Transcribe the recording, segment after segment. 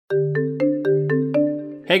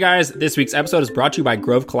Hey guys, this week's episode is brought to you by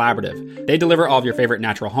Grove Collaborative. They deliver all of your favorite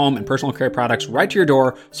natural home and personal care products right to your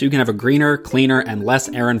door so you can have a greener, cleaner, and less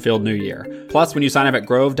errand-filled new year. Plus, when you sign up at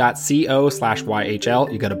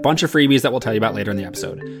grove.co/YHL, you get a bunch of freebies that we'll tell you about later in the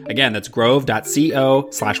episode. Again, that's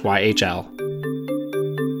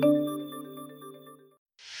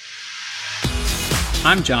grove.co/YHL.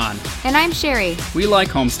 I'm John. And I'm Sherry. We like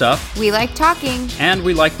home stuff. We like talking. And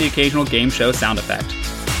we like the occasional game show sound effect.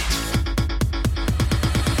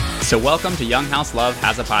 So welcome to Young House Love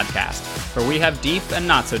Has a Podcast, where we have deep and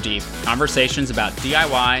not so deep conversations about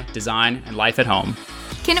DIY, design, and life at home.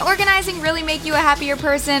 Can organizing really make you a happier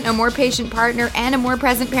person, a more patient partner, and a more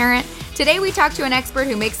present parent? Today we talk to an expert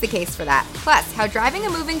who makes the case for that. Plus, how driving a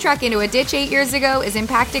moving truck into a ditch 8 years ago is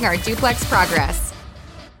impacting our duplex progress.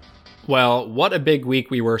 Well, what a big week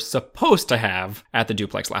we were supposed to have at the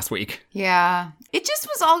duplex last week. Yeah, it just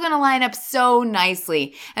was all going to line up so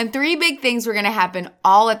nicely. And 3 big things were going to happen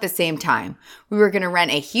all at the same time. We were going to rent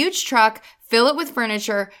a huge truck, fill it with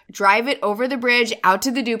furniture, drive it over the bridge out to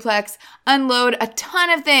the duplex, unload a ton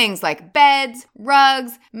of things like beds,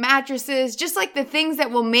 rugs, mattresses, just like the things that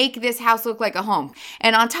will make this house look like a home.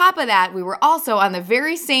 And on top of that, we were also on the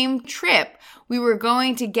very same trip, we were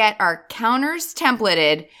going to get our counters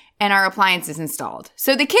templated and our appliances installed.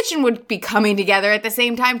 So the kitchen would be coming together at the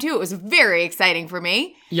same time too. It was very exciting for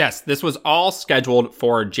me. Yes, this was all scheduled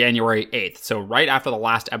for January 8th. So right after the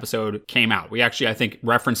last episode came out. We actually, I think,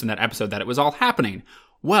 referenced in that episode that it was all happening.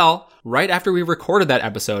 Well, right after we recorded that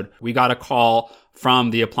episode, we got a call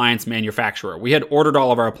from the appliance manufacturer. We had ordered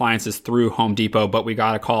all of our appliances through Home Depot, but we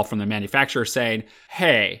got a call from the manufacturer saying,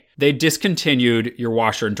 hey, they discontinued your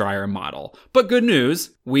washer and dryer model. But good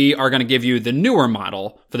news, we are going to give you the newer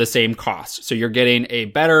model for the same cost. So you're getting a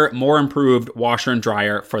better, more improved washer and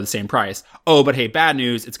dryer for the same price. Oh, but hey, bad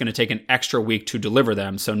news, it's going to take an extra week to deliver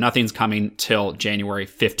them. So nothing's coming till January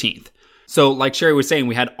 15th. So like Sherry was saying,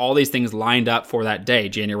 we had all these things lined up for that day,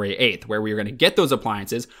 January 8th, where we were going to get those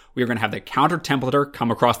appliances. We were going to have the counter templater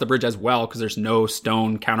come across the bridge as well, because there's no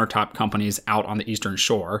stone countertop companies out on the Eastern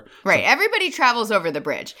Shore. Right. Everybody travels over the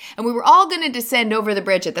bridge. And we were all going to descend over the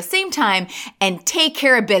bridge at the same time and take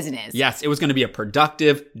care of business. Yes, it was going to be a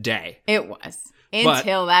productive day. It was.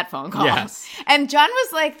 Until that phone call. Yes. And John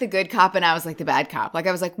was like the good cop and I was like the bad cop. Like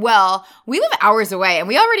I was like, well, we live hours away and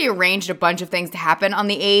we already arranged a bunch of things to happen on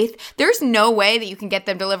the 8th. There's no way that you can get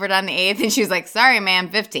them delivered on the 8th. And she was like, sorry, ma'am,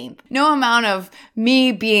 15th. No amount of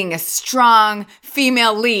me being a strong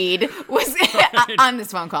female lead was on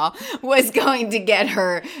this phone call was going to get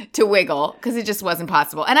her to wiggle because it just wasn't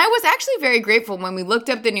possible. And I was actually very grateful when we looked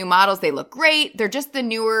up the new models. They look great. They're just the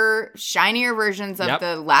newer, shinier versions of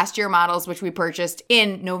the last year models, which we purchased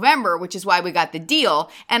in November, which is why we got the deal.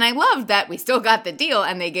 And I loved that we still got the deal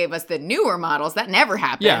and they gave us the newer models. That never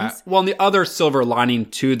happens. Yeah. Well, and the other silver lining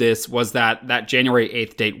to this was that January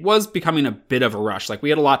 8th date was becoming a bit of a rush. Like we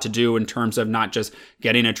had a lot to do in terms of not just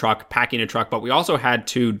getting a truck, packing a truck, but we also had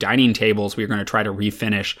 2 dining tables we were going to try to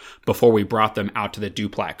refinish before we brought them out to the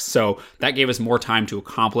duplex. So that gave us more time to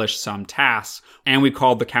accomplish some tasks. And we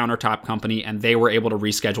called the countertop company and they were able to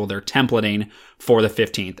reschedule their templating for the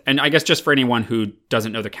 15th. And I guess just for anyone who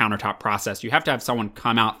doesn't know the countertop process, you have to have someone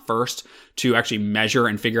come out first to actually measure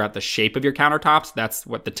and figure out the shape of your countertops. That's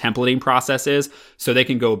what the templating process is. So they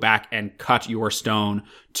can go back and cut your stone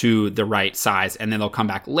to the right size, and then they'll come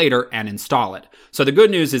back later and install it. So the good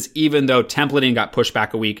news is even though templating got pushed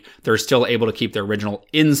back a week, they're still able to keep their original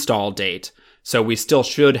install date. So we still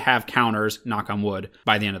should have counters, knock on wood,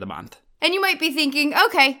 by the end of the month. And you might be thinking,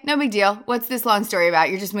 okay, no big deal. What's this long story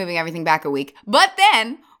about? You're just moving everything back a week. But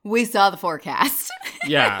then we saw the forecast.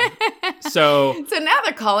 Yeah. So now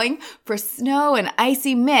they're calling for snow and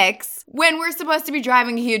icy mix when we're supposed to be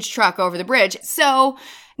driving a huge truck over the bridge. So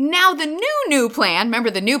now the new plan, remember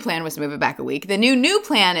the new plan was to move it back a week. The new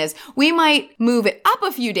plan is we might move it up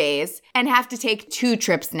a few days and have to take 2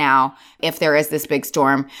 trips now if there is this big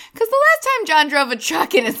storm. Because the last time John drove a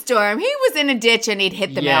truck in a storm, he was in a ditch and he'd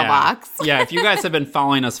hit the mailbox. Yeah, if you guys have been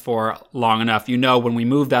following us for long enough, you know when we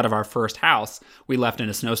moved out of our first house, we left in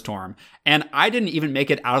a snowstorm. And I didn't even make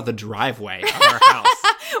it out of the driveway of our house.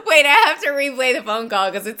 Wait, I have to replay the phone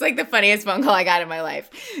call because it's like the funniest phone call I got in my life.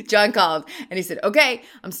 John called and he said, okay,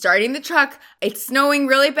 I'm starting the truck. It's snowing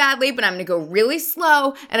really badly, but I'm going to go really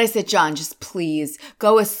slow. And I said, John, just please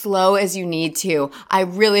go as slow as you need to. I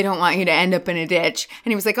really don't want you to end up in a ditch.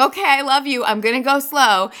 And he was like, okay, I love you. I'm going to go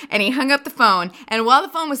slow. And he hung up the phone. And while the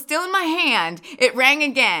phone was still in my hand, it rang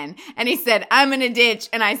again. And he said, I'm in a ditch.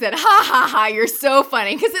 And I said, ha, ha, ha, you're so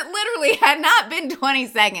funny. Because it literally had not been 20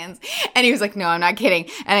 seconds. And he was like, no, I'm not kidding.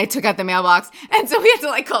 and I took out the mailbox. And so we had to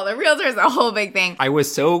like call the realtors, a whole big thing. I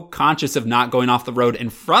was so conscious of not going off the road in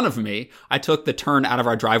front of me, I took the turn out of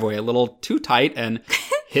our driveway a little too tight and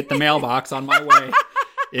hit the mailbox on my way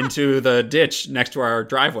into the ditch next to our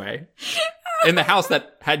driveway. In the house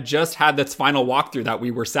that had just had this final walkthrough that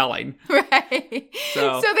we were selling. Right.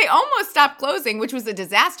 So they almost stopped closing, which was a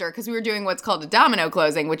disaster because we were doing what's called a domino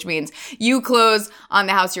closing, which means you close on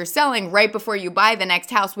the house you're selling right before you buy the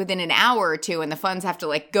next house within an hour or two, and the funds have to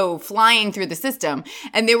like go flying through the system.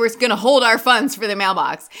 And they were going to hold our funds for the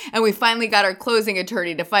mailbox. And we finally got our closing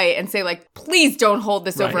attorney to fight and say like, please don't hold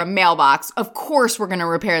this over a mailbox. Of course we're going to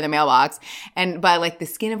repair the mailbox. And by like the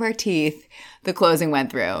skin of our teeth, the closing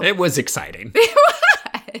went through. It was exciting.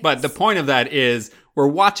 But the point of that is we're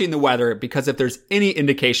watching the weather because if there's any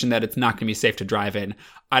indication that it's not going to be safe to drive in,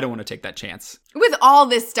 I don't want to take that chance. With all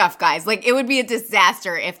this stuff, guys, like it would be a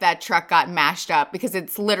disaster if that truck got mashed up because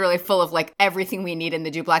it's literally full of like everything we need in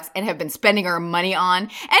the duplex and have been spending our money on and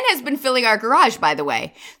has been filling our garage, by the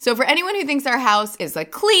way. So for anyone who thinks our house is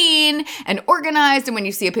like clean and organized, and when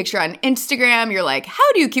you see a picture on Instagram, you're like,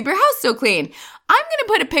 how do you keep your house so clean? I'm going to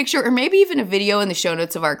put a picture or maybe even a video in the show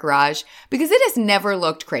notes of our garage because it has never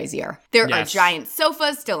looked crazier. There are giant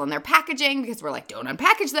sofas still in their packaging because we're like, don't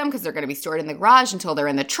unpackage them because they're going to be stored in the garage until they're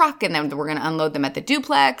in the truck and then we're going to unload them at the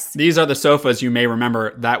duplex. These are the sofas you may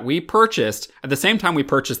remember that we purchased at the same time we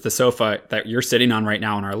purchased the sofa that you're sitting on right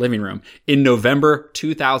now in our living room in November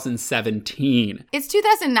 2017. It's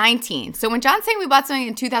 2019. So when John's saying we bought something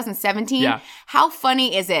in 2017, how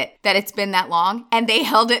funny is it that it's been that long and they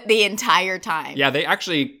held it the entire time? Yeah, they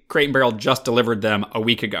actually, Crate & Barrel just delivered them a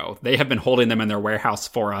week ago. They have been holding them in their warehouse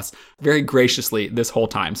for us very graciously this whole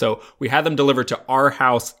time. So we had them delivered to our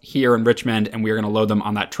house here in Richmond, and we are going to load them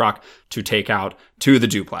on that truck to take out to the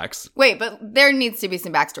duplex. Wait, but there needs to be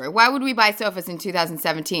some backstory. Why would we buy sofas in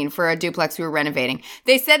 2017 for a duplex we were renovating?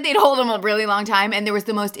 They said they'd hold them a really long time, and there was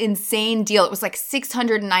the most insane deal. It was like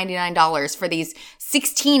 $699 for these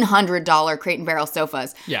 $1,600 Crate & Barrel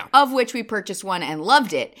sofas, of which we purchased one and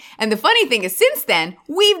loved it. And the funny thing is, since then,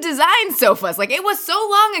 we've designed sofas. Like, it was so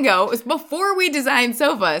long ago. It was before we designed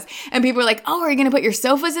sofas. And people were like, oh, are you going to put your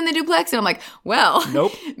sofas in the duplex? And I'm like, well,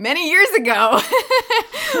 nope. Many years ago,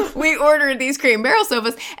 we ordered these Crate & Barrel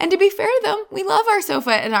sofas. And to be fair to them, we love our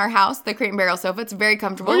sofa in our house, the Crate & Barrel sofa. It's very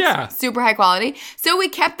comfortable. Oh, yeah. It's super high quality. So we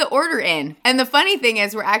kept the order in. And the funny thing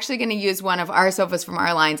is, we're actually going to use one of our sofas from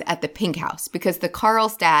our lines at the Pink House because the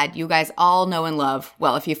Carlstad, you guys all know and love,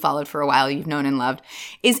 well, if you've followed for a while, you've known and loved,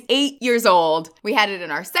 is 8 years old. We had it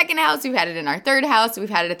in our second house. We've had it in our third house. We've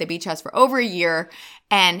had it at the beach house for over a year.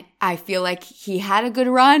 And I feel like he had a good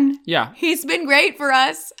run. Yeah. He's been great for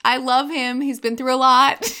us. I love him. He's been through a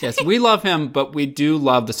lot. Yes, we love him, but we do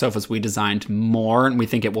love the sofas we designed more, and we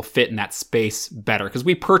think it will fit in that space better. Because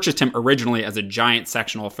we purchased him originally as a giant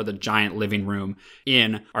sectional for the giant living room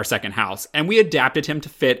in our second house. And we adapted him to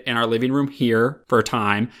fit in our living room here for a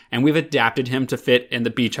time, and we've adapted him to fit in the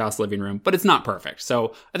beach house living room. But it's not perfect,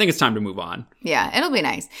 so I think it's time to move on. Yeah, it'll be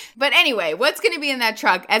nice. But anyway, what's going to be in that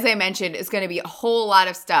truck, as I mentioned, is going to be a whole lot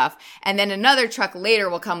of stuff. And then another truck later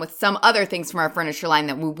will come with some other things from our furniture line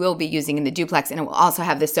that we will be using in the duplex. And it will also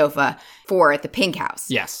have the sofa for at the Pink House.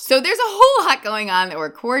 Yes. So there's a whole lot going on that we're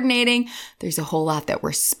coordinating. There's a whole lot that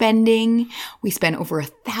we're spending. We spent over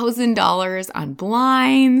 $1,000 on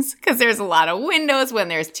blinds because there's a lot of windows when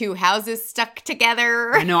there's two houses stuck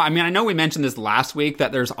together. I know. I mean, I know we mentioned this last week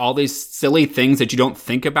that there's all these silly things that you don't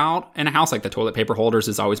think about in a house. Like the toilet paper holders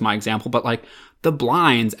is always my example. But like the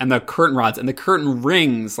blinds and the curtain rods and the curtain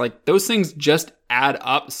rings, like those things just add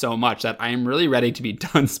up so much that I am really ready to be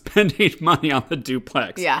done spending money on the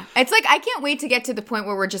duplex. Yeah. It's like I can't wait to get to the point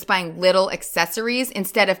where we're just buying little accessories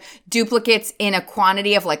instead of duplicates in a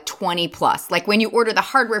quantity of like 20 plus. Like when you order the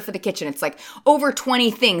hardware for the kitchen, it's like over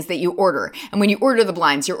 20 things that you order. And when you order the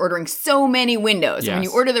blinds, you're ordering so many windows. Yes. And when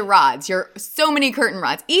you order the rods, you're so many curtain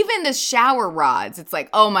rods. Even the shower rods, it's like,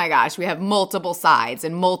 oh my gosh, we have multiple sides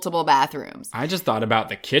and multiple bathrooms. I just thought about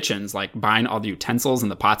the kitchens, like buying all the utensils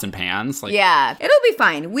and the pots and pans. Like, yeah. It'll be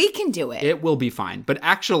fine. We can do it. It will be fine. But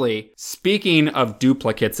actually, speaking of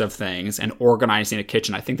duplicates of things and organizing a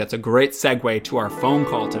kitchen, I think that's a great segue to our phone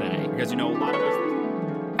call today. Because, you know, a lot of us...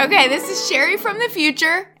 Okay, this is Sherry from the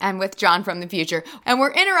future and with John from the future. And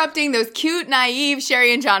we're interrupting those cute, naive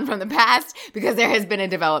Sherry and John from the past because there has been a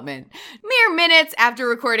development. Mere minutes after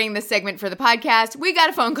recording this segment for the podcast, we got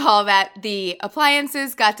a phone call that the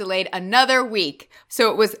appliances got delayed another week. So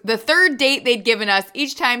it was the third date they'd given us,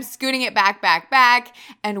 each time scooting it back,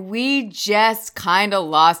 and we just kind of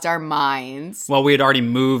lost our minds. Well, we had already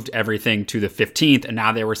moved everything to the 15th, and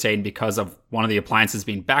now they were saying because of one of the appliances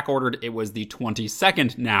being back ordered, it was the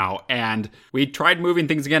 22nd now. And we tried moving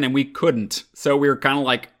things again and we couldn't. So we were kind of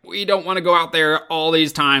like, we don't want to go out there all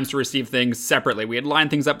these times to receive things separately. We had lined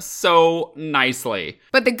things up so nicely.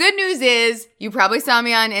 But the good news is, you probably saw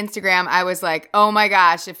me on Instagram. I was like, oh my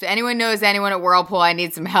gosh, if anyone knows anyone at Whirlpool, I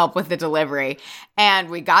need some help with the delivery. And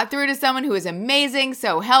we got through to someone who was amazing,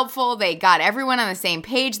 so helpful. They got everyone on the same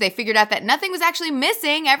page. They figured out that nothing was actually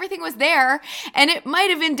missing. Everything was there. And it might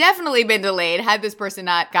have indefinitely been delayed had this person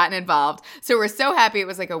not gotten involved. So we're so happy. It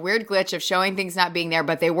was like a weird glitch of showing things not being there,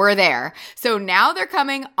 but they were there. So now they're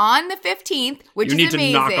coming on the 15th, which is amazing. You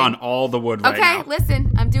need to knock on all the wood right now. Okay,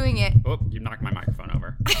 listen, I'm doing it. Oh, you knocked my microphone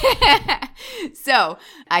over. So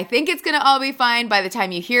I think it's going to all be fine. By the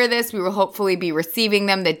time you hear this, we will hopefully be receiving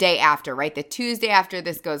them the day after, right? The Tuesday after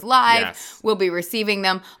this goes live, Yes. We'll be receiving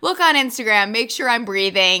them. Look on Instagram, make sure I'm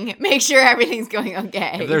breathing, make sure everything's going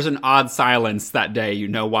okay. If there's an odd silence that day, you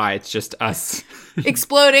know why. It's just us.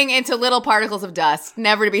 Exploding into little particles of dust,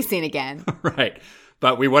 never to be seen again. Right.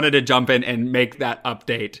 But we wanted to jump in and make that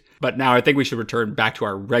update. But now I think we should return back to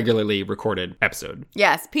our regularly recorded episode.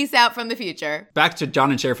 Yes, peace out from the future. Back to John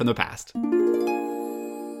and Cher from the past.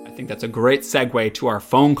 I think that's a great segue to our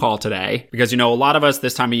phone call today because, a lot of us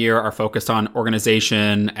this time of year are focused on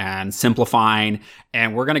organization and simplifying.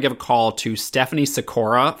 And we're going to give a call to Stephanie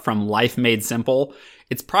Sikora from Life Made Simple.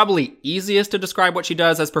 It's probably easiest to describe what she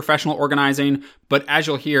does as professional organizing, but as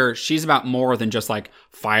you'll hear, she's about more than just like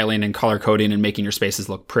filing and color coding and making your spaces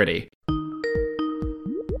look pretty.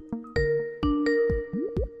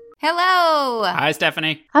 Hello. Hi,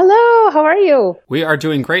 Stephanie. Hello, how are you? We are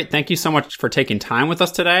doing great. Thank you so much for taking time with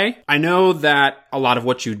us today. I know that a lot of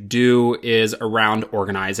what you do is around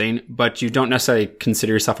organizing, but you don't necessarily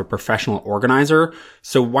consider yourself a professional organizer.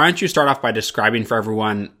 So why don't you start off by describing for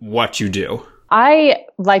everyone what you do? I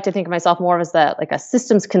like to think of myself more as a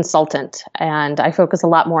systems consultant, and I focus a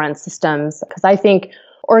lot more on systems because I think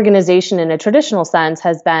organization in a traditional sense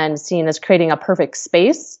has been seen as creating a perfect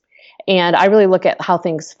space. And I really look at how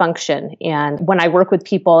things function. And when I work with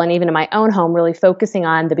people and even in my own home, really focusing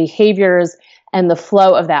on the behaviors and the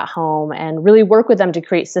flow of that home and really work with them to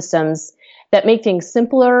create systems that make things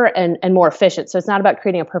simpler and more efficient. So it's not about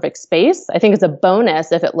creating a perfect space. I think it's a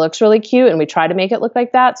bonus if it looks really cute and we try to make it look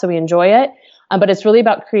like that so we enjoy it. But it's really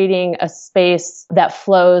about creating a space that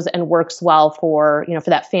flows and works well for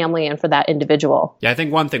that family and for that individual. Yeah, I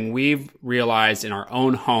think one thing we've realized in our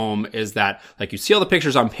own home is that you see all the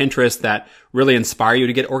pictures on Pinterest that really inspire you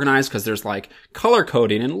to get organized because there's color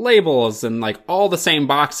coding and labels and all the same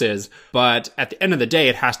boxes. But at the end of the day,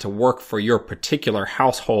 it has to work for your particular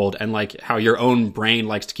household and how your own brain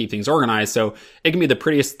likes to keep things organized. So it can be the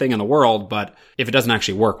prettiest thing in the world, but if it doesn't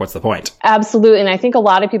actually work, what's the point? Absolutely. And I think a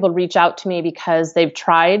lot of people reach out to me because they've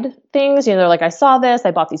tried things. They're like, I saw this,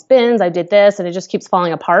 I bought these bins, I did this, and it just keeps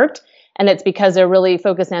falling apart. And it's because they're really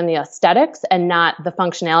focused on the aesthetics and not the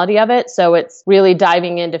functionality of it. So it's really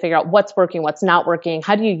diving in to figure out what's working, what's not working.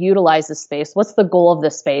 How do you utilize this space? What's the goal of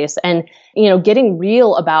this space? And, getting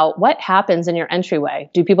real about what happens in your entryway.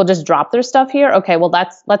 Do people just drop their stuff here? Okay, well,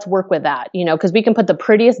 let's work with that, because we can put the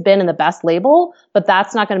prettiest bin and the best label, but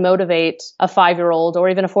that's not going to motivate a 5-year-old or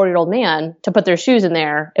even a 40-year-old man to put their shoes in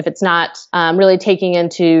there if it's not really taking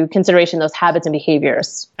into consideration those habits and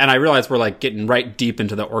behaviors. And I realize we're getting right deep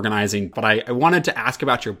into the organizing, but I wanted to ask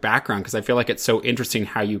about your background because I feel like it's so interesting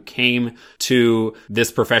how you came to this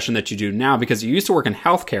profession that you do now because you used to work in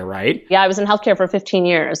healthcare, right? Yeah, I was in healthcare for 15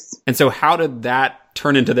 years. And so how did that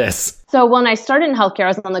turn into this? So when I started in healthcare, I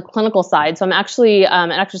was on the clinical side. So I'm actually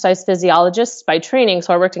an exercise physiologist by training.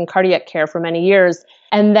 So I worked in cardiac care for many years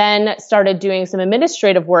and then started doing some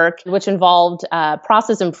administrative work, which involved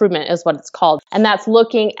process improvement is what it's called. And that's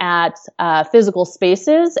looking at physical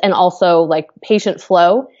spaces and also patient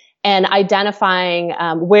flow and identifying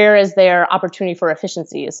where is there opportunity for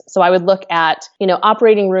efficiencies. So I would look at,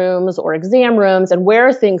 operating rooms or exam rooms and where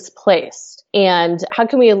are things placed and how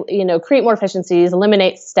can we, create more efficiencies,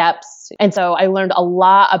 eliminate steps. And so I learned a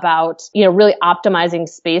lot about, really optimizing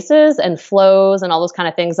spaces and flows and all those kind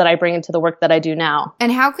of things that I bring into the work that I do now.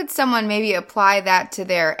 And how could someone maybe apply that to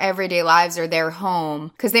their everyday lives or their home?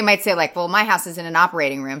 Because they might say well, my house is in an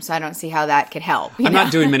operating room, so I don't see how that could help. I'm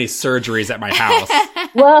not doing many surgeries at my house.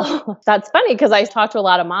 Well, that's funny because I talk to a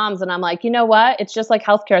lot of moms and I'm like, you know what? It's just like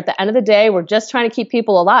healthcare. At the end of the day, we're just trying to keep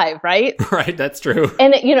people alive, right? Right. That's true.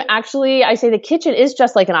 And, actually, I say the kitchen is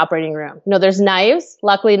just like an operating room. There's knives,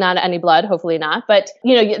 luckily not any blood, hopefully not, but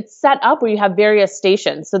it's set up where you have various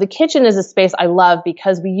stations. So the kitchen is a space I love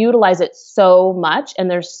because we utilize it so much, and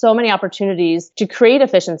there's so many opportunities to create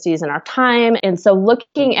efficiencies in our time. And so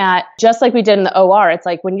looking at, just like we did in the OR, it's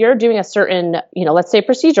like when you're doing a certain, let's say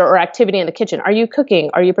procedure or activity in the kitchen, are you cooking?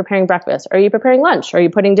 Are you preparing breakfast? Are you preparing lunch? Are you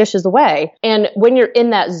putting dishes away? And when you're in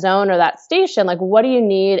that zone or that station, like what do you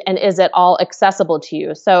need? And is it all accessible to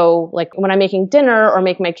you? So like when I'm making dinner or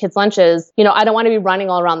making my kids lunches, I don't want to be running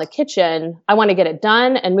all around the kitchen. I want to get it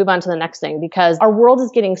done and move on to the next thing, because our world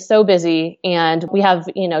is getting so busy and we have,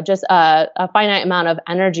 just a finite amount of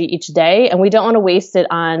energy each day, and we don't want to waste it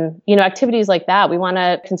on, activities like that. We want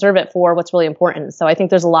to conserve it for what's really important. So I think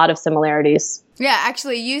there's a lot of similarities. Yeah,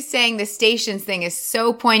 actually, you saying the stations thing is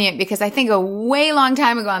so poignant, because I think a way long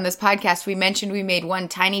time ago on this podcast, we mentioned we made one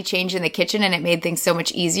tiny change in the kitchen and it made things so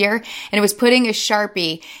much easier. And it was putting a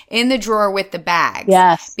Sharpie in the drawer with the bags.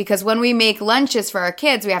 Yes. Because when we make lunches for our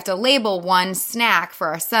kids, we have to label one snack for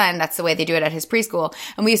our son. That's the way they do it at his preschool.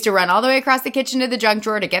 And we used to run all the way across the kitchen to the junk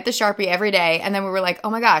drawer to get the Sharpie every day. And then we were like, oh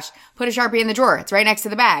my gosh, put a Sharpie in the drawer. It's right next to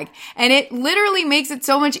the bag. And it literally makes it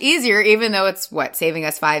so much easier, even though it's saving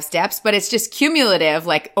us 5 steps, but it's just cumulative,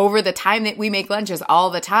 like over the time that we make lunches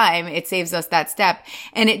all the time, it saves us that step.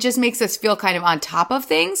 And it just makes us feel kind of on top of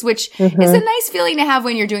things, which is a nice feeling to have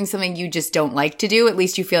when you're doing something you just don't like to do. At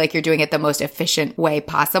least you feel like you're doing it the most efficient way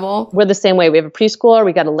possible. We're the same way. We have a preschooler.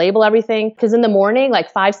 We got to label everything, because in the morning,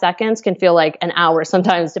 like 5 seconds can feel like an hour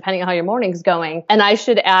sometimes, depending on how your morning's going. And I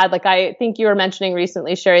should add, like I think you were mentioning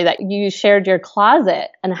recently, Sherry, that you shared your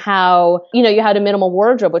closet and how, you had a minimal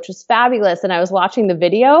wardrobe, which was fabulous. And I was watching the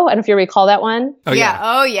video. And if you recall that one. Oh, yeah.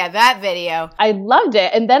 Oh, yeah. That video. I loved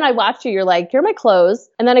it. And then I watched you. You're like, here are my clothes.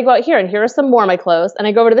 And then I go out here and here are some more of my clothes. And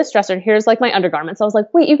I go over to this dresser and here's like my undergarments. I was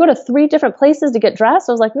like, wait, you go to 3 different places to get dressed?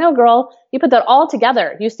 I was like, no, girl, you put that all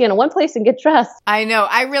together. You stand in one place and get dressed. I know.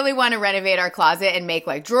 I really want to renovate our closet and make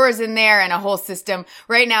like drawers in there and a whole system.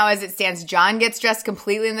 Right now, as it stands, John gets dressed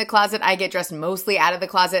completely in the closet. I get dressed mostly out of the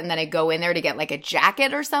closet, and then I go in there to get like a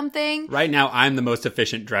jacket or something. Right now, I'm the most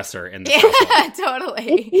efficient dresser in the household.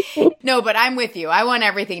 Totally. No, but I'm with you. I want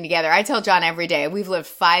everything together. I tell John every day, we've lived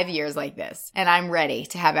 5 years like this, and I'm ready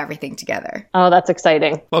to have everything together. Oh, that's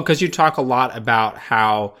exciting. Well, because you talk a lot about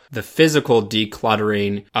how the physical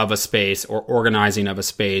decluttering of a space or organizing of a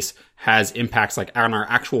space has impacts like on our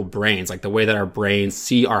actual brains, like the way that our brains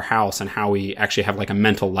see our house and how we actually have like a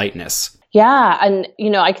mental lightness. Yeah. And,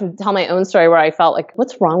 I can tell my own story where I felt like,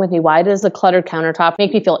 what's wrong with me? Why does the cluttered countertop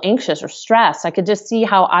make me feel anxious or stressed? I could just see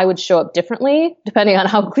how I would show up differently depending on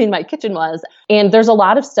how clean my kitchen was. And there's a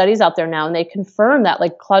lot of studies out there now, and they confirm that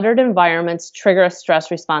like cluttered environments trigger a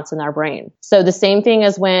stress response in our brain. So the same thing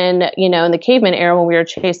as when, in the caveman era, when we were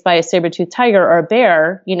chased by a saber-toothed tiger or a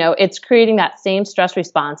bear, it's creating that same stress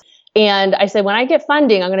response. And I said, when I get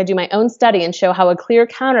funding, I'm going to do my own study and show how a clear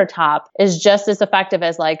countertop is just as effective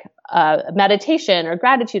as like meditation or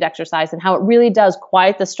gratitude exercise, and how it really does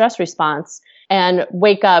quiet the stress response and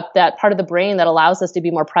wake up that part of the brain that allows us to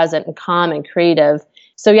be more present and calm and creative.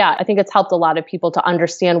 So yeah, I think it's helped a lot of people to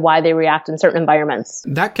understand why they react in certain environments.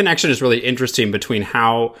 That connection is really interesting between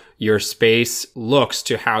how your space looks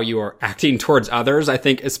to how you are acting towards others. I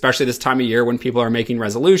think especially this time of year when people are making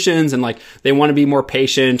resolutions and like they want to be more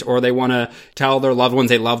patient, or they want to tell their loved ones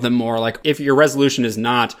they love them more. Like if your resolution is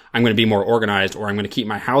not, I'm going to be more organized or I'm going to keep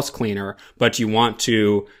my house cleaner, but you want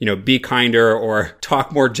to, be kinder or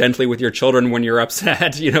talk more gently with your children when you're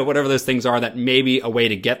upset, whatever those things are, that maybe a way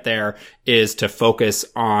to get there is to focus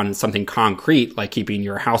on something concrete, like keeping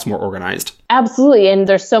your house more organized. Absolutely. And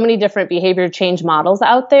there's so many different behavior change models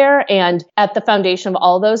out there. And at the foundation of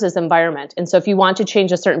all those is environment. And so if you want to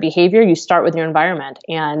change a certain behavior, you start with your environment.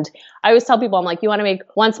 And I always tell people, I'm like, you want to make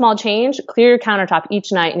one small change, clear your countertop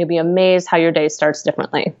each night, and you'll be amazed how your day starts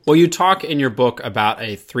differently. Well, you talk in your book about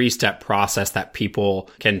a 3-step process that people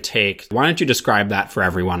can take. Why don't you describe that for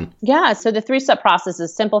everyone? Yeah. So the 3-step process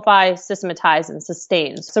is simplify, systematize, and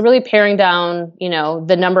sustain. So really paring down,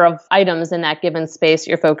 the number of items in that given space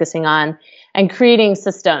you're focusing on, and creating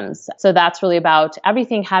systems. So that's really about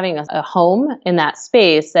everything having a home in that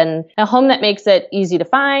space, and a home that makes it easy to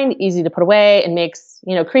find, easy to put away, and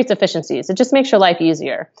creates efficiencies. It just makes your life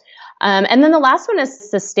easier. And then the last one is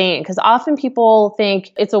sustain, because often people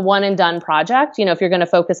think it's a one and done project. If you're going to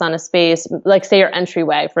focus on a space, like say your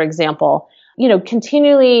entryway, for example,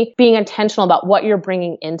 continually being intentional about what you're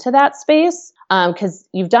bringing into that space. Because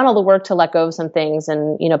you've done all the work to let go of some things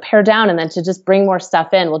and, pare down, and then to just bring more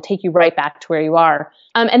stuff in will take you right back to where you are.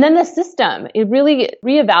 And then the system, it really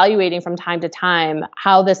reevaluating from time to time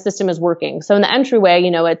how this system is working. So in the entryway,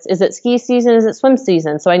 is it ski season? Is it swim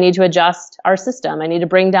season? So I need to adjust our system. I need to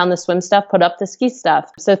bring down the swim stuff, put up the ski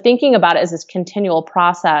stuff. So thinking about it as this continual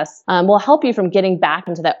process will help you from getting back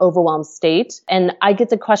into that overwhelmed state. And I get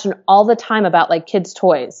the question all the time about like kids'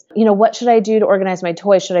 toys. What should I do to organize my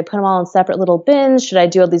toys? Should I put them all in separate little bins? Should I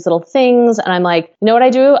do all these little things? And I'm like, you know what I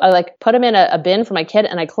do? I like put them in a bin for my kid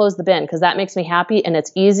and I close the bin because that makes me happy and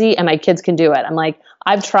it's easy and my kids can do it. I'm like,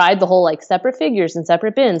 I've tried the whole like separate figures and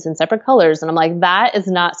separate bins and separate colors. And I'm like, that is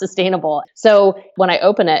not sustainable. So when I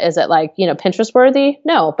open it, is it like, Pinterest worthy?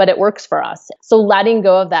 No, but it works for us. So letting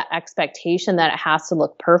go of that expectation that it has to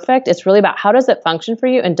look perfect. It's really about how does it function for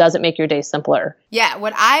you and does it make your day simpler? Yeah.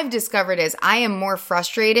 What I've discovered is I am more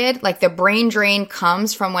frustrated. Like the brain drain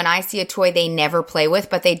comes from when I see a toy they never play with,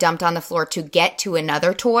 but they dumped on the floor to get to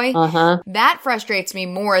another toy. That frustrates me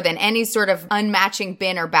more than any sort of unmatching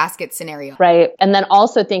bin or basket scenario. Right. And then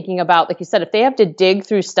also thinking about, like you said, if they have to dig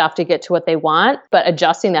through stuff to get to what they want, but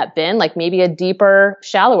adjusting that bin, like maybe a deeper,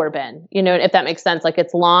 shallower bin, if that makes sense, like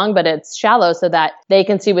it's long, but it's shallow so that they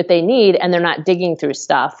can see what they need and they're not digging through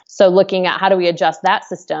stuff. So looking at how do we adjust that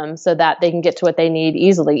system so that they can get to what they need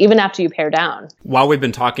easily, even after you pare down. While we've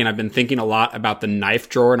been talking, I've been thinking a lot about the knife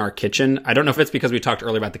drawer in our kitchen. I don't know if it's because we talked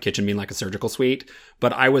earlier about the kitchen being like a surgical suite,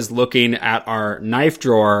 but I was looking at our knife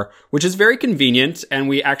drawer, which is very convenient. And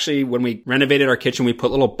we actually, when we renovated our kitchen, we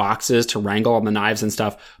put little boxes to wrangle all the knives and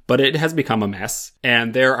stuff, but it has become a mess.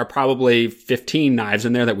 And there are probably 15 knives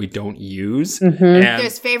in there that we don't use. And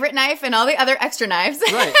there's favorite knife and all the other extra knives.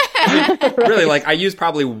 Right. Really, like I use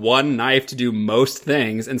probably one knife to do most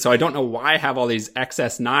things. And so I don't know why I have all these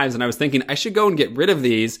excess knives. And I was thinking I should go and get rid of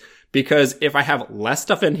these because if I have less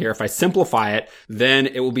stuff in here, if I simplify it, then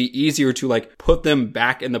it will be easier to like put them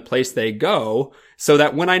back in the place they go so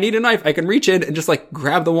that when I need a knife, I can reach in and just like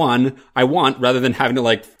grab the one I want rather than having to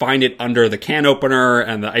like find it under the can opener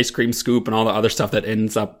and the ice cream scoop and all the other stuff that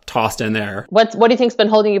ends up tossed in there. What do you think's been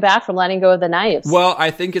holding you back from letting go of the knives? Well,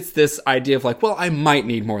 I think it's this idea of like, well, I might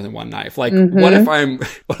need more than one knife. Like, what if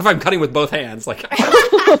I'm cutting with both hands? Like,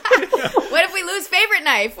 what if we lose favorite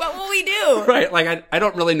knife? What will we do? Right. Like, I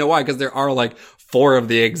don't really know why, because there are like 4 of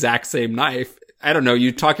the exact same knife. I don't know.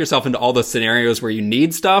 You talk yourself into all the scenarios where you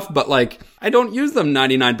need stuff, but like, I don't use them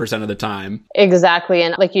 99% of the time. Exactly.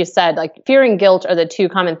 And like you said, like fear and guilt are the 2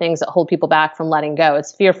 common things that hold people back from letting go.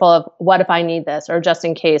 It's fearful of what if I need this or just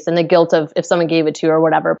in case, and the guilt of if someone gave it to you or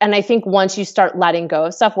whatever. And I think once you start letting go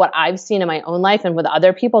of stuff, what I've seen in my own life and with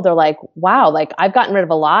other people, they're like, wow, like I've gotten rid of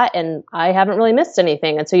a lot and I haven't really missed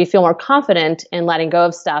anything. And so you feel more confident in letting go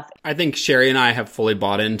of stuff. I think Sherry and I have fully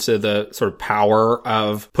bought into the sort of power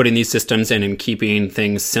of putting these systems in and keeping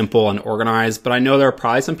things simple and organized. But I know there are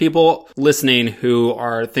probably some people listening who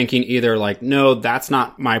are thinking either like, no, that's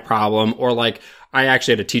not my problem, or like, I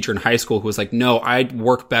actually had a teacher in high school who was like, no, I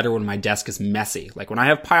work better when my desk is messy. Like when I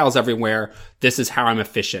have piles everywhere, this is how I'm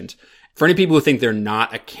efficient. For any people who think they're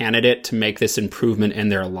not a candidate to make this improvement in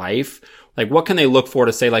their life, like what can they look for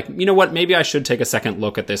to say like, you know what, maybe I should take a second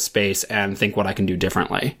look at this space and think what I can do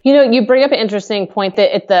differently? You bring up an interesting point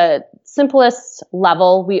that at the simplest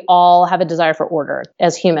level, we all have a desire for order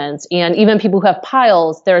as humans. And even people who have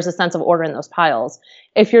piles, there's a sense of order in those piles.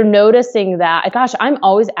 If you're noticing that, gosh, I'm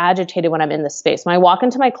always agitated when I'm in this space. When I walk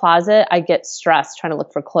into my closet, I get stressed trying to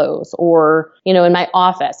look for clothes, or, in my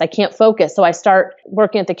office, I can't focus. So I start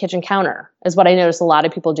working at the kitchen counter is what I notice a lot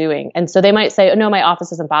of people doing. And so they might say, oh, no, my office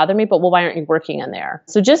doesn't bother me, but well, why aren't you working in there?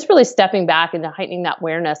 So just really stepping back and heightening that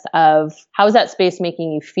awareness of how is that space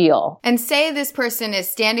making you feel? And say this person is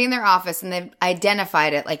standing in their office and they've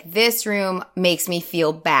identified it, like this room makes me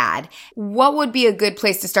feel bad. What would be a good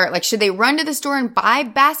place to start? Like, should they run to the store and buy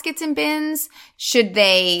baskets and bins? Should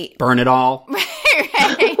they burn it all?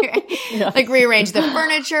 Right. Yeah. Like rearrange the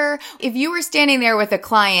furniture? If you were standing there with a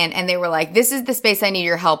client and they were like, this is the space I need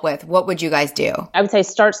your help with, what would you guys do? I would say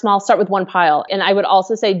start small, start with one pile. And I would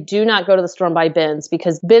also say do not go to the store and buy bins,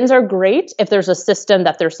 because bins are great if there's a system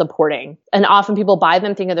that they're supporting. And often people buy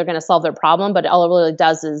them thinking they're going to solve their problem, but all it really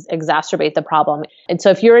does is exacerbate the problem. And so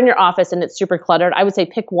if you're in your office and it's super cluttered, I would say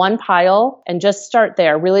pick one pile and just start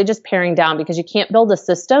there, really just paring down, because you can't build a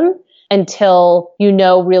system until you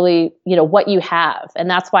know really, what you have. And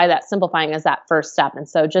that's why that simplifying is that first step. And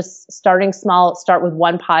so just starting small, start with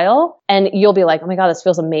one pile, and you'll be like, oh my God, this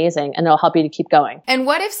feels amazing. And it'll help you to keep going. And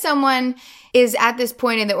what if someone is at this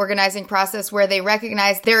point in the organizing process where they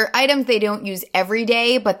recognize there are items they don't use every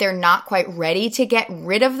day, but they're not quite ready to get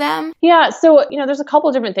rid of them? Yeah. So, there's a couple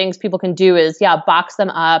of different things people can do is, box them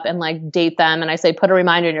up and like date them. And I say, put a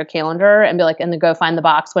reminder in your calendar and be like, and then go find the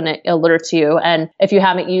box when it alerts you. And if you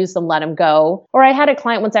haven't used them, let let them go. Or I had a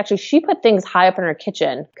client once actually, she put things high up in her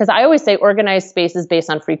kitchen because I always say organized space is based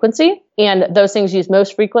on frequency. And those things used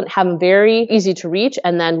most frequent have them very easy to reach,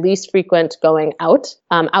 and then least frequent going out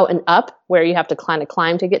and up, where you have to kind of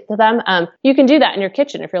climb to get to them. You can do that in your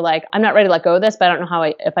kitchen. If you're like, I'm not ready to let go of this, but I don't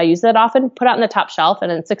know if I use that often, put it on the top shelf.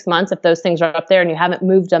 And in 6 months, if those things are up there and you haven't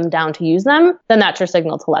moved them down to use them, then that's your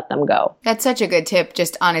signal to let them go. That's such a good tip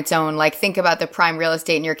just on its own. Like, think about the prime real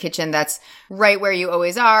estate in your kitchen that's right where you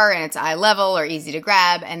always are, and it's eye level or easy to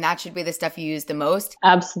grab. And that should be the stuff you use the most.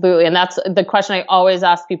 Absolutely. And that's the question I always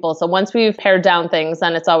ask people. So once we've pared down things,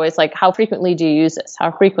 then it's always like, how frequently do you use this?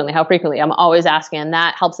 How frequently? I'm always asking. And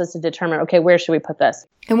that helps us to determine, okay, where should we put this?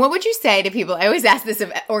 And what would you say to people? I always ask this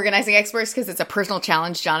of organizing experts because it's a personal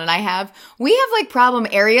challenge John and I have. We have like problem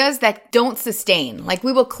areas that don't sustain. Like,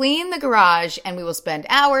 we will clean the garage and we will spend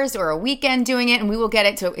hours or a weekend doing it, and we will get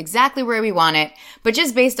it to exactly where we want it. But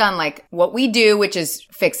just based on like what we do, which is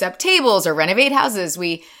fix up tables or renovate houses,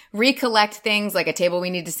 we recollect things like a table we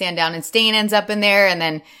need to sand down and stain ends up in there, and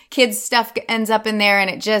then kids' stuff ends up in there, and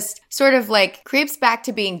it just sort of like creeps back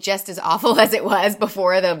to being just as awful as it was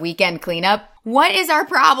before the weekend cleanup. What is our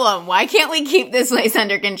problem? Why can't we keep this place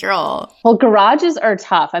under control? Well, garages are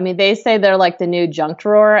tough. I mean, they say they're like the new junk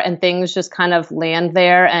drawer, and things just kind of land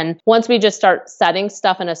there. And once we just start setting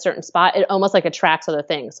stuff in a certain spot, it almost like attracts other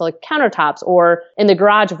things. So like countertops, or in the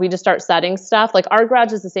garage, if we just start setting stuff, like our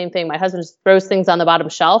garage is the same thing. My husband just throws things on the bottom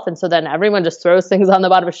shelf. And so then everyone just throws things on the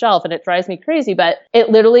bottom shelf, and it drives me crazy. But it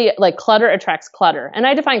literally, like, clutter attracts clutter. And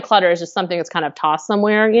I define clutter as just something that's kind of tossed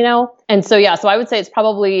somewhere, you know? And so, yeah, so I would say it's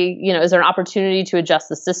probably, you know, is there an opportunity to adjust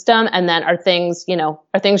the system? And then are things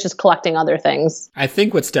just collecting other things? I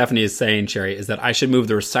think what Stephanie is saying, Sherry, is that I should move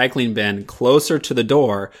the recycling bin closer to the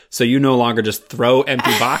door so you no longer just throw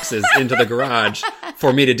empty boxes into the garage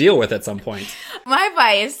for me to deal with at some point. My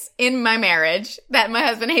vice in my marriage that my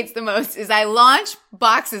husband hates the most is I launch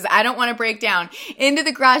boxes I don't want to break down into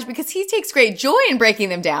the garage because he takes great joy in breaking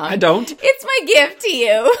them down. I don't. It's my gift to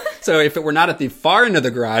you. So if it were not at the far end of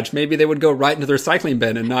the garage, maybe they would go right into the recycling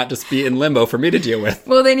bin and not just be in limbo for me to deal with.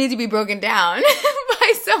 Well, they need to be broken down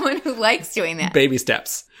by someone who likes doing that. Baby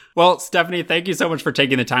steps. Well, Stephanie, thank you so much for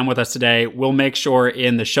taking the time with us today. We'll make sure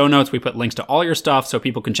in the show notes we put links to all your stuff so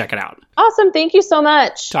people can check it out. Awesome. Thank you so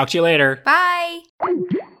much. Talk to you later. Bye.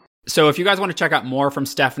 So if you guys want to check out more from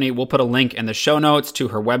Stephanie, we'll put a link in the show notes to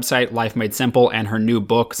her website, Life Made Simple, and her new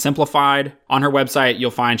book, Simplified. On her website,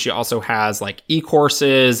 you'll find she also has like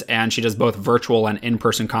e-courses, and she does both virtual and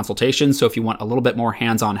in-person consultations. So if you want a little bit more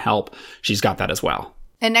hands-on help, she's got that as well.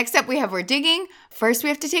 And next up, we have We're Digging. First, we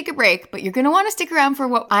have to take a break, but you're going to want to stick around for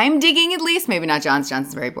what I'm digging at least. Maybe not John's.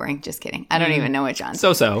 John's very boring. Just kidding. I don't even know what John's.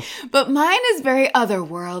 So. But mine is very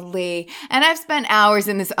otherworldly, and I've spent hours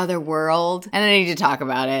in this other world, and I need to talk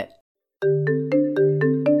about it.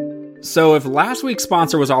 So if last week's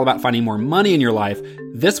sponsor was all about finding more money in your life,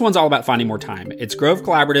 this one's all about finding more time. It's Grove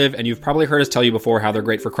Collaborative, and you've probably heard us tell you before how they're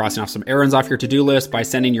great for crossing off some errands off your to-do list by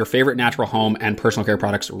sending your favorite natural home and personal care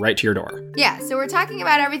products right to your door. Yeah, so we're talking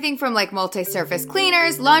about everything from like multi-surface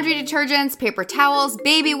cleaners, laundry detergents, paper towels,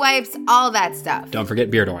 baby wipes, all that stuff. Don't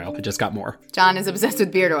forget beard oil. It just got more. John is obsessed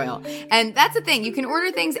with beard oil. And that's the thing. You can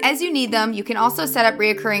order things as you need them. You can also set up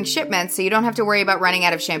reoccurring shipments so you don't have to worry about running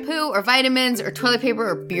out of shampoo or vitamins or toilet paper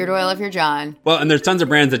or beard oil if you're John. Well, and there's tons of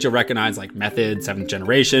brands that you'll recognize like Method, Seventh Generation,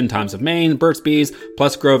 Times of Maine, Burt's Bees,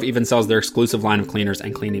 plus Grove even sells their exclusive line of cleaners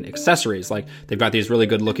and cleaning accessories. Like they've got these really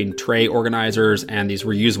good looking tray organizers and these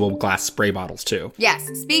reusable glass spray bottles too. Yes.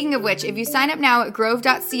 Speaking of which, if you sign up now at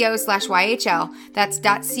grove.co/YHL, that's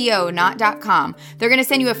 .co, not .com, they're going to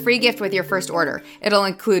send you a free gift with your first order. It'll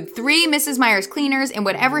include 3 Mrs. Meyer's cleaners in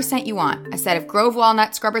whatever scent you want. A set of Grove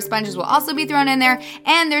walnut scrubber sponges will also be thrown in there,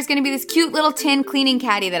 and there's going to be this cute little tin cleaning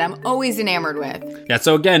caddy that I'm always enamored with. Yeah,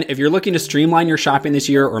 so again, if you're looking to streamline your shopping this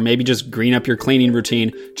year or maybe just green up your cleaning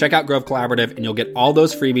routine, check out Grove Collaborative and you'll get all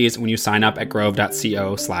those freebies when you sign up at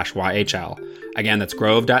grove.co/YHL. Again, that's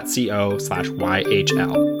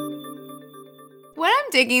grove.co/YHL. What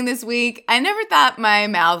I'm digging this week, I never thought my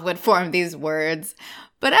mouth would form these words,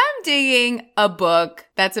 but I'm digging a book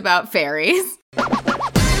that's about fairies.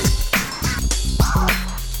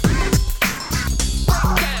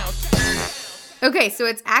 Okay, so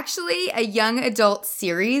it's actually a young adult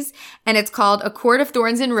series, and it's called A Court of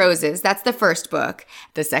Thorns and Roses. That's the first book.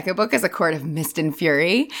 The second book is A Court of Mist and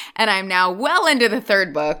Fury, and I'm now well into the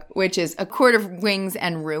third book, which is A Court of Wings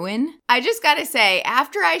and Ruin. I just gotta say,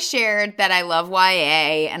 after I shared that I love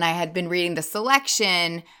YA, and I had been reading The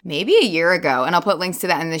Selection maybe a year ago, and I'll put links to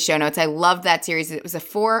that in the show notes. I loved that series. It was I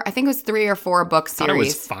think it was 3 or 4 book series. I thought it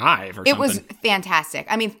was 5 or something. It was fantastic.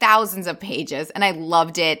 I mean, thousands of pages, and I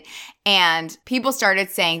loved it. And people started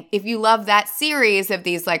saying, if you love that series of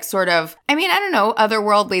these like sort of, I mean, I don't know,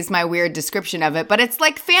 otherworldly is my weird description of it, but it's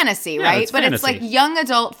like fantasy, right? It's but fantasy. it's like young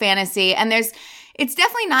adult fantasy. And it's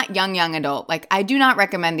definitely not young adult. Like, I do not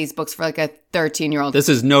recommend these books for like a 13-year-old. This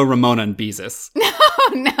is no Ramona and Beezus.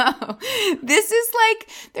 No. This is like,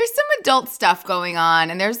 there's some adult stuff going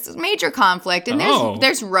on, and there's major conflict, and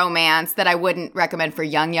there's romance that I wouldn't recommend for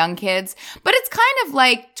young kids. But it's kind of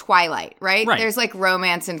like Twilight, right? There's like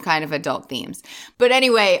romance and kind of adult themes. But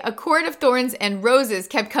anyway, A Court of Thorns and Roses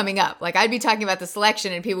kept coming up. Like, I'd be talking about the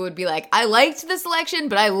selection, and people would be like, I liked the selection,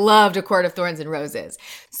 but I loved A Court of Thorns and Roses.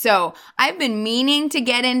 So I've been meaning to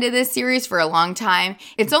get into this series for a long time.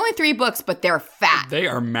 It's only 3 books, but they're fat. They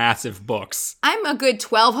are massive books. I'm a good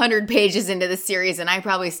 1,200 pages into the series, and I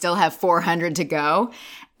probably still have 400 to go.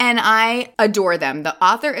 And I adore them. The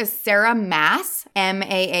author is Sarah Maas,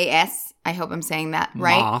 M-A-A-S. I hope I'm saying that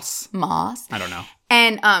right. Moss. I don't know.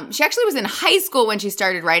 And she actually was in high school when she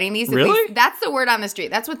started writing these. Really? That's the word on the street.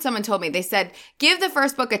 That's what someone told me. They said, give the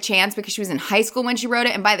first book a chance because she was in high school when she wrote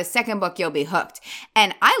it. And by the second book, you'll be hooked.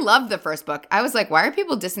 And I loved the first book. I was like, why are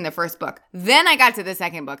people dissing the first book? Then I got to the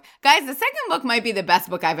second book. Guys, the second book might be the best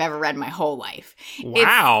book I've ever read in my whole life.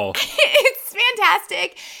 Wow. It's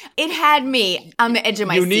fantastic. It had me on the edge of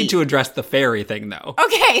my seat. You need to address the fairy thing, though.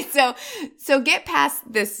 Okay, so get past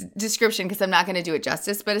this description because I'm not going to do it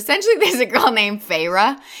justice. But essentially, there's a girl named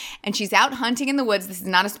Feyre, and she's out hunting in the woods. This is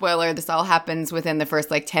not a spoiler. This all happens within the first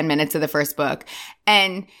 10 minutes of the first book.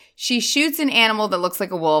 And she shoots an animal that looks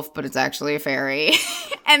like a wolf, but it's actually a fairy.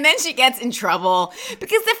 And then she gets in trouble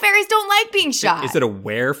because the fairies don't like being shot. Is it a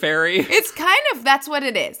were-fairy? It's kind of, that's what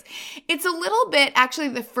it is. It's a little bit, actually,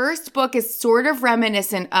 the first book is sort of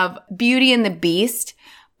reminiscent of Beauty and the Beast,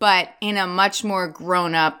 but in a much more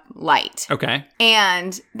grown-up light. Okay.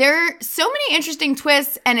 And there are so many interesting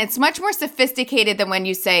twists, and it's much more sophisticated than when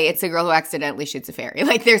you say it's a girl who accidentally shoots a fairy.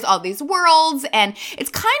 Like, there's all these worlds, and it's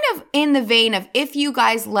kind of in the vein of if you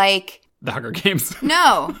guys like... The Hunger Games.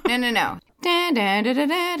 No. Game of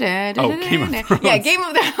Thrones. Yeah, Game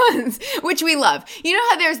of Thrones, which we love. You know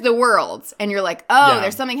how there's the worlds, and you're like,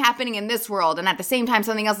 there's something happening in this world, and at the same time,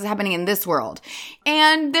 something else is happening in this world.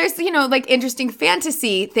 And there's, interesting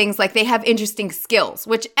fantasy things, like they have interesting skills,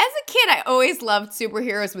 which as a kid, I always loved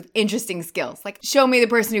superheroes with interesting skills. Like, show me the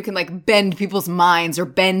person who can, bend people's minds, or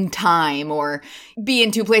bend time, or be in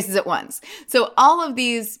 2 places at once. So all of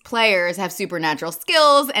these players have supernatural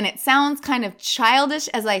skills, and it sounds kind of childish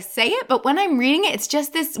as I say it, but when I'm reading it, it's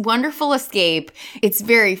just this wonderful escape. It's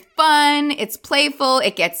very fun. It's playful.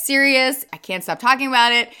 It gets serious. I can't stop talking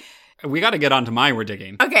about it. We got to get on to my We're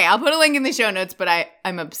Digging. Okay, I'll put a link in the show notes, but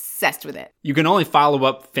I'm obsessed with it. You can only follow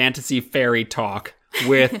up fantasy fairy talk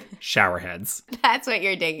with showerheads. That's what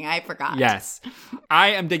you're digging. I forgot. Yes.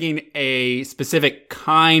 I am digging a specific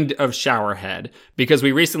kind of showerhead because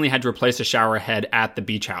we recently had to replace a showerhead at the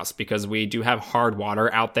beach house because we do have hard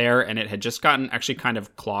water out there, and it had just gotten actually kind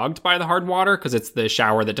of clogged by the hard water because it's the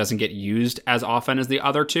shower that doesn't get used as often as the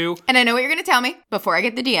other 2. And I know what you're going to tell me before I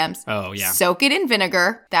get the DMs. Oh, yeah. Soak it in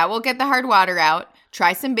vinegar. That will get the hard water out.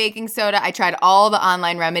 Try some baking soda. I tried all the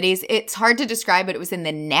online remedies. It's hard to describe, but it was in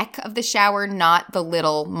the neck of the shower, not the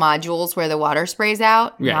little modules where the water sprays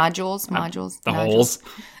out. Yeah. Modules. The holes.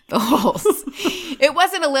 The holes. It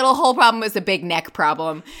wasn't a little hole problem. It was a big neck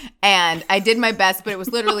problem. And I did my best, but it was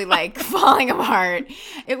literally falling apart.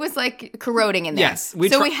 It was corroding in there. Yes. We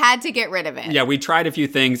had to get rid of it. Yeah, we tried a few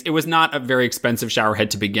things. It was not a very expensive showerhead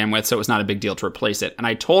to begin with, so it was not a big deal to replace it. And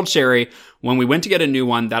I told Sherry when we went to get a new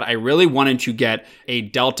one that I really wanted to get a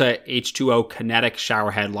Delta H2O kinetic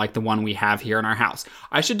showerhead like the one we have here in our house.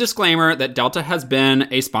 I should disclaimer that Delta has been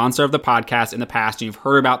a sponsor of the podcast in the past, and you've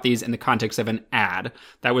heard about these in the context of an ad.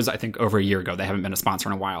 That was, I think, over a year ago. They haven't been a sponsor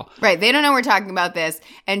in a while. Right. They don't know we're talking about this,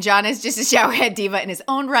 and John is just a showerhead diva in his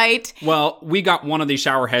own right. Well, we got one of these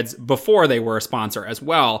showerheads before they were a sponsor as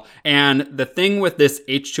well. And the thing with this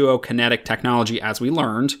H2O kinetic technology, as we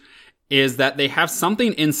learned, is that they have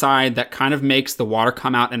something inside that kind of makes the water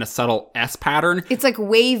come out in a subtle S pattern. It's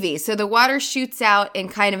wavy. So the water shoots out in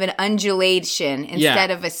kind of an undulation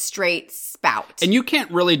instead of a straight spout. And you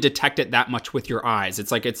can't really detect it that much with your eyes.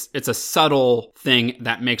 It's it's a subtle thing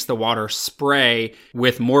that makes the water spray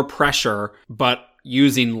with more pressure, but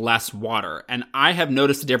using less water. And I have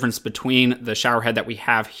noticed a difference between the showerhead that we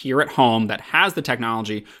have here at home that has the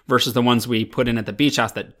technology versus the ones we put in at the beach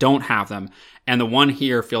house that don't have them. And the one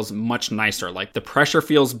here feels much nicer. The pressure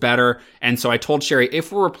feels better. And so I told Sherry,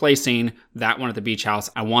 if we're replacing that one at the beach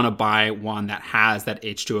house, I want to buy one that has that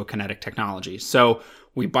H2O kinetic technology. So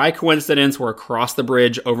we, by coincidence, were across the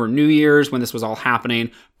bridge over New Year's when this was all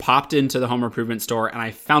happening, popped into the home improvement store, and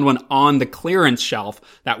I found one on the clearance shelf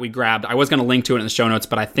that we grabbed. I was going to link to it in the show notes,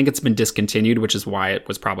 but I think it's been discontinued, which is why it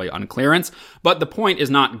was probably on clearance. But the point is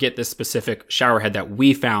not get this specific shower head that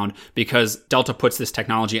we found, because Delta puts this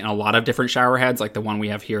technology in a lot of different shower heads. Like the one we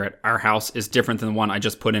have here at our house is different than the one I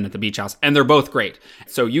just put in at the beach house, and they're both great.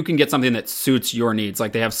 So you can get something that suits your needs.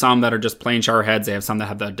 Like they have some that are just plain shower heads. They have some that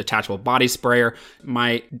have the detachable body sprayer.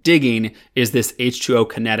 My digging is this H2O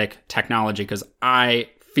Kinetic technology because I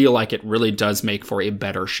feel like it really does make for a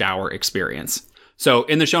better shower experience. So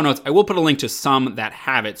in the show notes, I will put a link to some that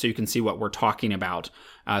have it so you can see what we're talking about.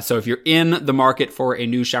 So if you're in the market for a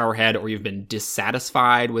new shower head or you've been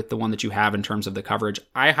dissatisfied with the one that you have in terms of the coverage,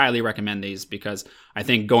 I highly recommend these because I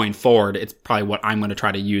think going forward, it's probably what I'm going to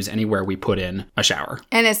try to use anywhere we put in a shower.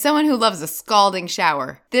 And as someone who loves a scalding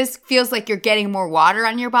shower, this feels like you're getting more water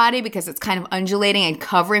on your body because it's kind of undulating and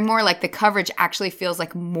covering more. Like the coverage actually feels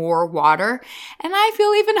like more water. And I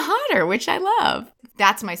feel even hotter, which I love.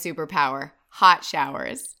 That's my superpower. Hot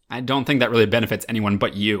showers. I don't think that really benefits anyone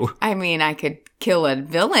but you. I mean, I could kill a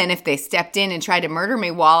villain if they stepped in and tried to murder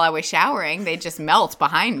me while I was showering. They'd just melt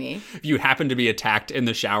behind me. If you happen to be attacked in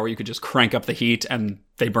the shower, you could just crank up the heat and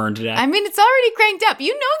they burn to death. I mean, it's already cranked up.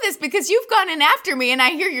 You know this because you've gone in after me and I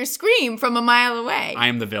hear your scream from a mile away. I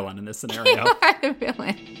am the villain in this scenario. You are the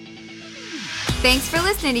villain. Thanks for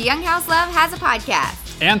listening to Young House Love Has a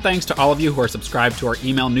Podcast. And thanks to all of you who are subscribed to our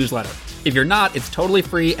email newsletter. If you're not, it's totally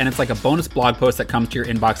free, and it's like a bonus blog post that comes to your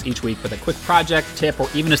inbox each week with a quick project, tip, or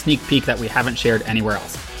even a sneak peek that we haven't shared anywhere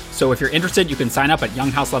else. So if you're interested, you can sign up at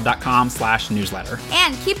younghouselove.com/newsletter.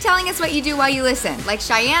 And keep telling us what you do while you listen. Like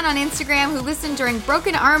Cheyenne on Instagram, who listened during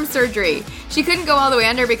broken arm surgery. She couldn't go all the way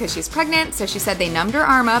under because she's pregnant, so she said they numbed her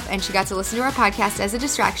arm up, and she got to listen to our podcast as a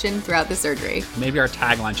distraction throughout the surgery. Maybe our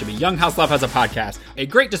tagline should be Young House Love Has a Podcast, a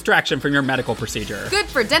great distraction from your medical procedure. Good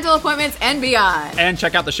for dental appointments and beyond. And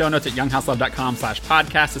check out the show notes at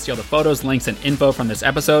younghouselove.com/podcast to see all the photos, links, and info from this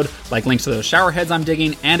episode, like links to those shower heads I'm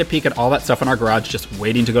digging, and a peek at all that stuff in our garage just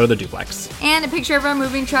waiting to go to the duplex. And a picture of our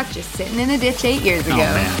moving truck just sitting in a ditch 8 years ago. Oh,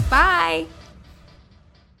 man. Bye.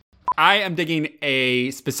 I am digging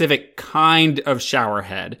a specific kind of shower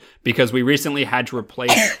head because we recently had to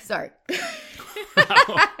replace... Sorry.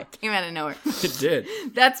 Came out of nowhere. It did.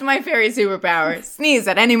 That's my fairy superpower. Sneeze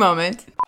at any moment.